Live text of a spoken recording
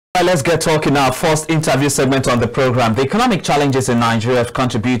Let's get talking our first interview segment on the program. The economic challenges in Nigeria have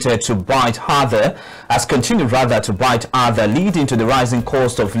contributed to bite harder, has continued rather to bite harder, leading to the rising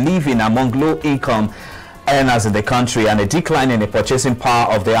cost of living among low-income earners in the country and a decline in the purchasing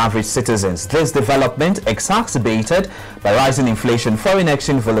power of the average citizens. This development, exacerbated by rising inflation, foreign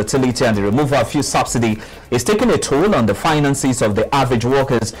exchange volatility and the removal of fuel subsidy, is taking a toll on the finances of the average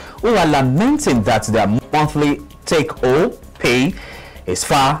workers, who are lamenting that their monthly take-home pay is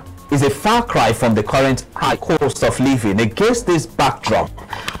a far cry from the current high cost of living. Against this backdrop,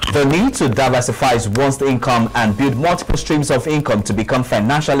 the need to diversify one's income and build multiple streams of income to become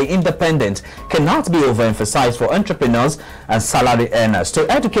financially independent cannot be overemphasized for entrepreneurs and salary earners. To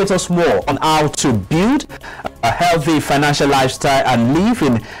educate us more on how to build a healthy financial lifestyle and live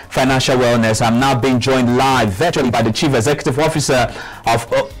in financial wellness, I'm now being joined live virtually by the Chief Executive Officer of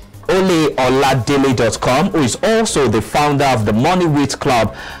OleOladele.com, who is also the founder of the Money Wheat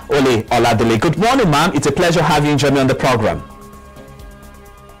Club, Ole Oladele. Good morning, ma'am. It's a pleasure having you join me on the program.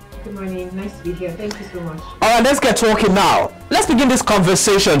 Good morning. Nice to be here. Thank you so much. All right, let's get talking now. Let's begin this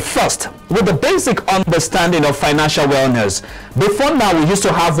conversation first with the basic understanding of financial wellness. Before now, we used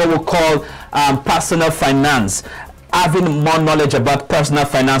to have what we call personal finance, having more knowledge about personal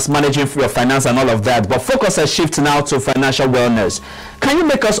finance, managing your finance and all of that, but focus has shifted now to financial wellness. Can you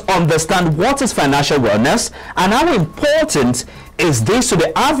make us understand what is financial wellness and how important is this to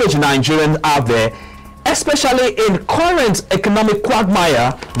the average Nigerian out there, especially in current economic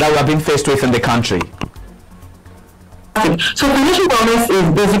quagmire that we have been faced with in the country? So financial wellness is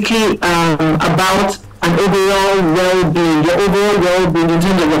basically about an overall well-being, your overall well-being in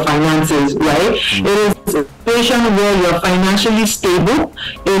terms of your finances, right? It is a situation where you're financially stable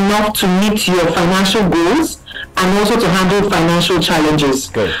enough to meet your financial goals and also to handle financial challenges.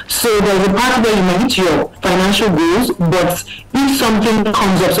 Good. So there's a part where you might meet your financial goals, but if something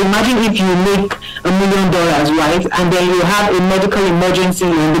comes up, so imagine if you make $1 million, right, and then you have a medical emergency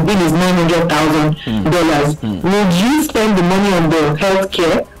and the bill is $900,000, would you spend the money on the health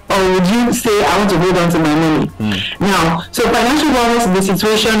care? Or would you say, I want to hold on to my money? Now, so financial wellness is the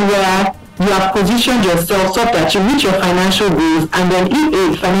situation where you have positioned yourself so that you meet your financial goals, and then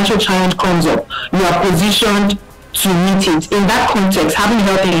if a financial challenge comes up, you are positioned to meet it. In that context, having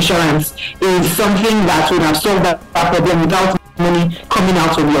health insurance is something that would have solved that problem without money coming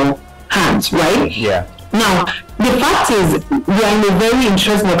out of your hands, right? Yeah. Now, the fact is, we are in a very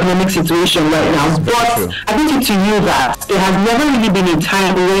interesting economic situation right now, but I put it to you that there has never really been a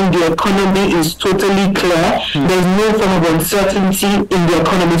time when the economy is totally clear. There's no form of uncertainty in the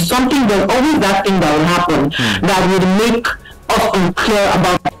economy. There's always that thing that will happen that would make us unclear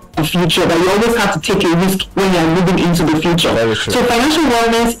about the future, that you always have to take a risk when you're moving into the future. So financial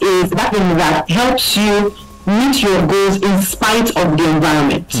wellness is that thing that helps you meet your goals in spite of the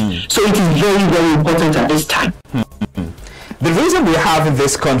environment. So it is very, very important at this time. The reason we're having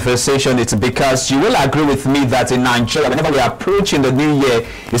this conversation is because you will agree with me that in Nigeria, whenever we are approaching the new year,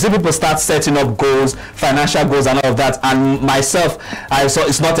 you see people start setting up goals, financial goals and all of that. And myself, I saw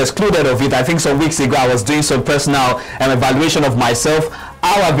it's not excluded of it. I think some weeks ago I was doing some personal evaluation of myself,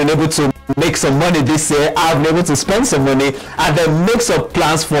 how I've been able to make some money this year, I've been able to spend some money, and then make some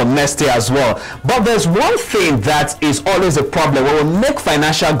plans for next year as well. But there's one thing that is always a problem. When we make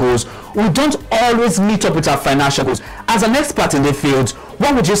financial goals, we don't always meet up with our financial goals. As an expert in the field,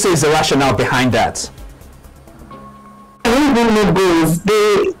 what would you say is the rationale behind that? When they make goals,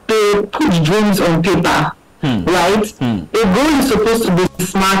 they put dreams on paper. Right? A goal is supposed to be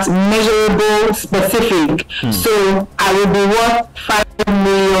smart, measurable, specific. So I will be worth 5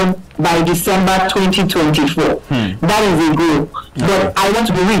 million by December 2024. That is a goal. But I want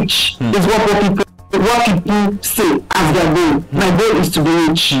to be rich. Is what people say as their goal. My goal is to be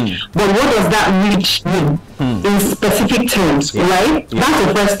rich. But what does that rich mean in specific terms, right? That's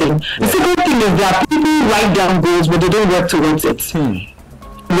the first thing. The second thing is that people write down goals, but they don't work towards it.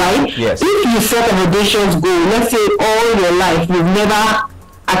 Right? Yes. If you set an audacious goal, let's say all your life you've never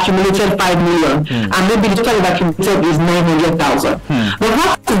accumulated 5 million, and maybe the total you've accumulated is 900,000. The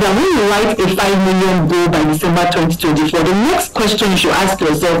fact is that when you write a 5 million goal by December 2024, the next question you should ask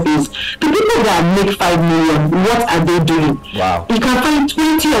yourself is, the people that make 5 million, what are they doing? Wow. You can find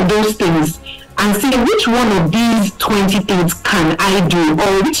 20 of those things and say, which one of these 20 things can I do,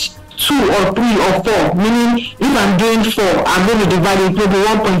 or which 2 or 3 or 4, meaning if I'm doing 4, I'm going to divide it maybe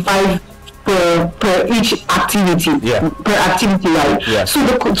 1.5 per each activity, per activity, right? So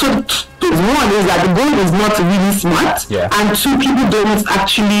one is that the goal is not really smart, and 2, people don't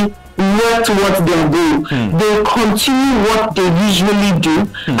actually work towards their goal. They continue what they usually do,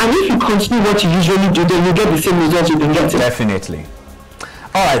 and if you continue what you usually do, then you get the same results you've been getting. Definitely.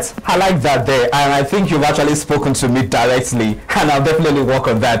 All right, I like that there, and I think you've actually spoken to me directly, and I'll definitely work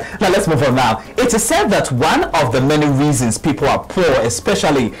on that. Now let's move on now. It is said that one of the many reasons people are poor,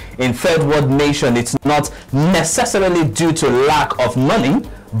 especially in third world nations, it's not necessarily due to lack of money,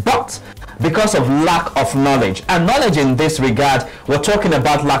 but because of lack of knowledge. And knowledge in this regard, we're talking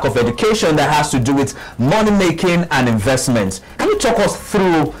about lack of education that has to do with money making and investments. Can you talk us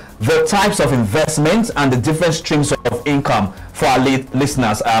through the types of investments and the different streams of income for our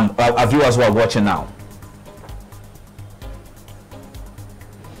listeners, our viewers who are watching now?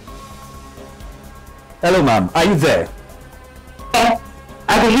 Hello, ma'am. Are you there? I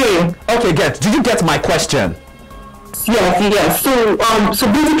can hear you. Okay, did you get my question? Yes. So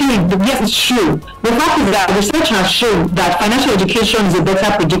basically, yes, it's true. The fact is that research has shown that financial education is a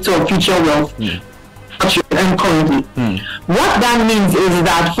better predictor of future wealth. And currently, what that means is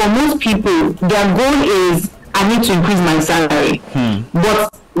that for most people, their goal is, I need to increase my salary.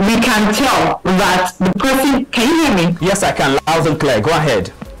 But we can tell that the person, can you hear me? Yes, I can, loud and clear. Go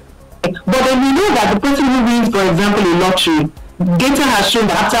ahead. But then we know that the person who wins, for example, a lottery, data has shown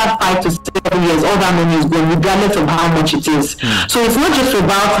that after 5 to 7 years, all that money is gone, regardless of how much it is. So it's not just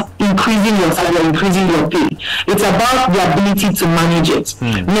about increasing your salary, increasing your pay. It's about the ability to manage it.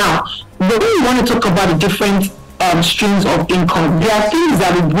 Now, the way we want to talk about the different streams of income, there are things that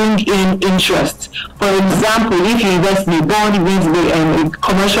will bring in interest. For example, if you invest in a bond, a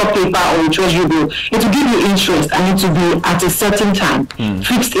commercial paper or a treasury bill, it will give you interest and it will be at a certain time,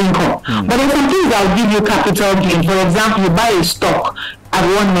 fixed income. But there are some things that will give you capital gain. For example, you buy a stock at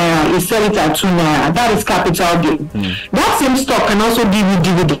 1 naira, you sell it at 2 naira. That is capital gain. That same stock can also give you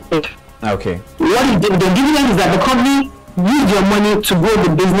dividend. Okay. What is dividend? Dividend is that the company use your money to grow the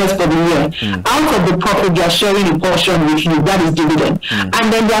business for the year. Out of the profit, they are sharing a portion with you. That is dividend.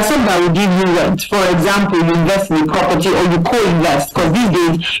 And then there are some that will give you rent. For example, you invest in a property or you co-invest, because these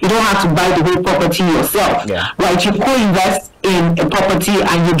days you don't have to buy the whole property yourself. Right? You co-invest in a property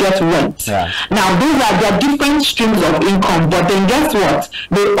and you get rent. Now, there are different streams of income, but then guess what?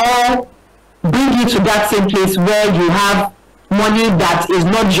 They all bring you to that same place where you have money that is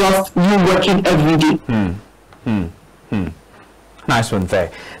not just you working every day. Nice one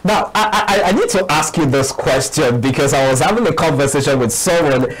there. Now, I need to ask you this question because I was having a conversation with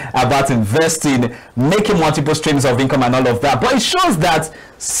someone about investing, making multiple streams of income and all of that. But it shows that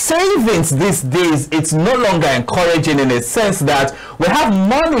savings these days, it's no longer encouraging in a sense that we have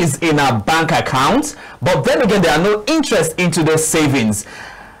monies in our bank accounts, but then again, there are no interest into those savings.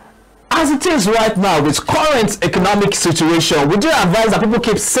 As it is right now, with current economic situation, would you advise that people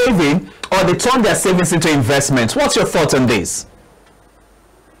keep saving or they turn their savings into investments? What's your thought on this?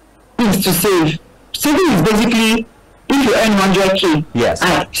 To save. Saving is basically, if you earn 100K,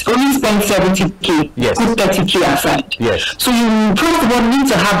 and only spend 70K, put 30K aside. So you first of all need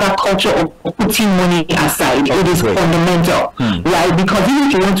to have that culture of putting money aside. It is fundamental, right? Because even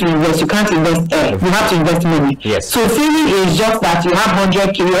if you want to invest, you can't invest air. You have to invest money. So saving is just that you have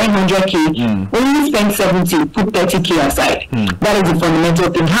 100K, you earn 100K, only spend 70, put 30K aside. That is the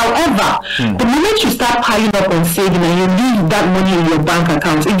fundamental thing. However, the moment you start piling up on saving and you leave that money in your bank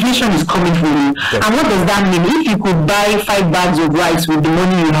account, inflation is coming for you. And what does that mean? If you could buy 5 bags of rice with the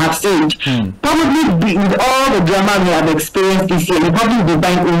money you have saved, probably with all the drama we have experienced this year, you probably will be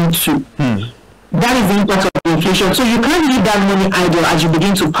buying only 2. That is the impact of inflation. So you can't leave that money idle as you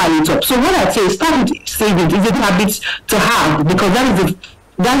begin to pile it up. So what I'd say is start with savings. It's a habit to have, because that is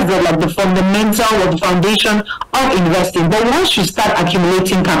the fundamental or the foundation of investing. But once you start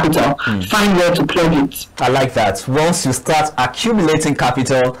accumulating capital, find where to plug it. I like that. Once you start accumulating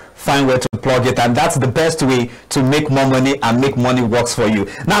capital, find where to plug it, and that's the best way to make more money and make money works for you.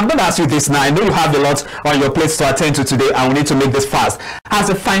 Now I'm going to ask you this now. I know you have a lot on your plate to attend to today and we need to make this fast.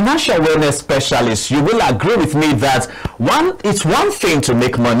 As a financial wellness specialist, you will agree with me that it's one thing to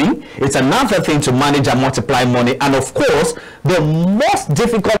make money, it's another thing to manage and multiply money, and of course the most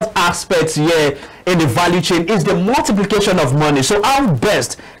difficult aspect here in the value chain is the multiplication of money. So how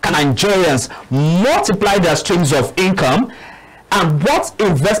best can Nigerians multiply their streams of income, and what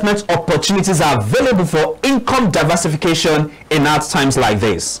investment opportunities are available for income diversification in hard times like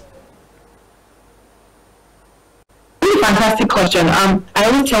this? Really fantastic question. I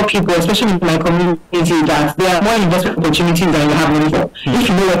always tell people, especially in my community, that there are more investment opportunities than you have money for, if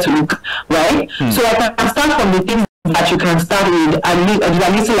you know where to look, right? So I can start from the things that you can start with as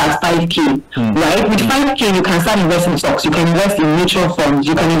little as 5K, right? With 5K, you can start investing in stocks, you can invest in mutual funds,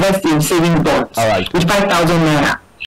 you can invest in saving bonds with 5,000 naira.